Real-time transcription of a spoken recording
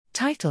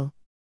Title: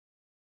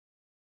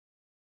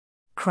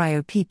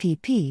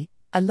 CryoPPP,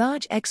 a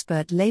large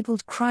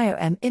expert-labeled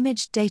Cryo-EM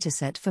image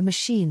dataset for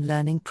machine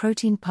learning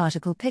protein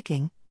particle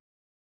picking.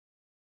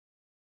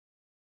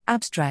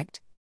 Abstract: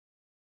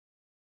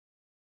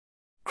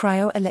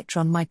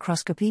 Cryo-electron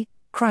microscopy,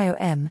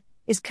 Cryo-EM,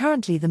 is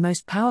currently the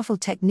most powerful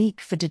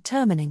technique for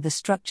determining the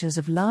structures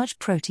of large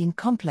protein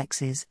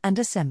complexes and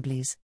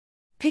assemblies.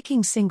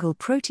 Picking single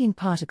protein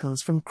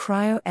particles from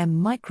cryo-EM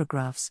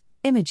micrographs,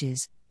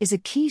 images, is a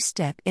key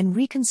step in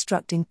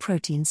reconstructing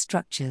protein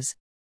structures.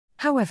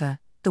 However,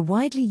 the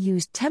widely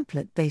used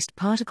template-based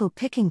particle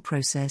picking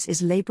process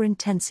is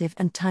labor-intensive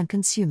and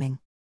time-consuming.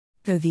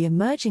 Though the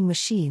emerging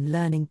machine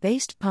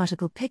learning-based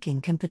particle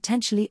picking can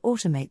potentially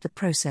automate the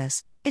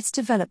process, its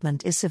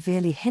development is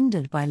severely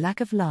hindered by lack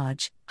of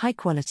large,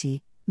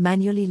 high-quality,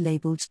 manually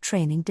labeled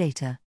training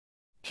data.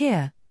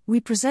 Here,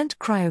 we present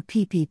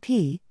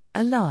CryoPPP,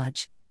 a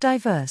large,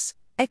 diverse,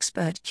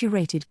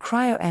 expert-curated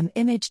cryo-EM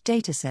image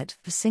dataset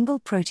for single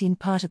protein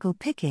particle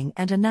picking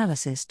and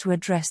analysis to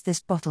address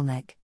this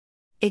bottleneck.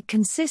 It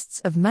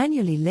consists of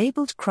manually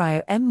labeled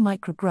cryo-EM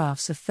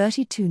micrographs of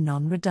 32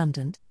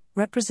 non-redundant,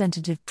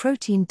 representative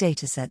protein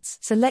datasets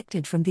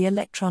selected from the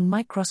Electron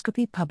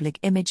Microscopy Public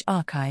Image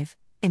Archive,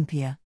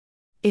 IMPIA.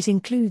 It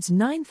includes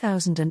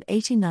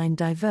 9,089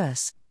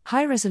 diverse,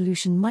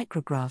 high-resolution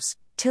micrographs,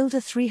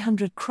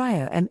 300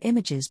 cryo-EM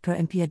images per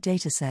IMPIA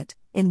dataset,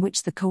 in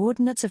which the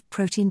coordinates of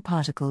protein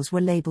particles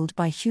were labeled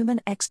by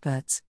human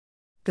experts.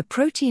 The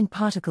protein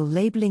particle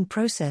labeling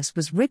process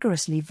was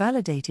rigorously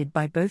validated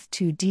by both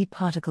 2D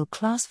particle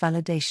class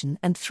validation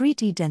and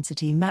 3D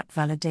density map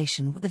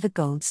validation with the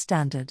gold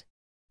standard.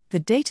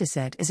 The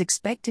dataset is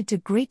expected to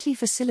greatly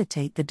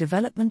facilitate the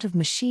development of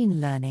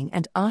machine learning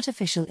and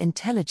artificial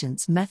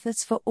intelligence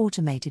methods for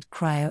automated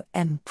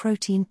cryo-EM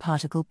protein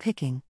particle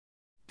picking.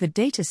 The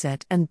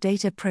dataset and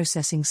data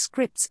processing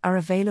scripts are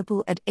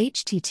available at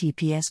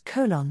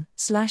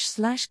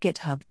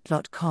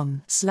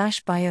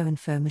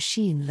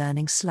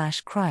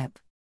https://github.com/bioinfo-machine-learning/cryop.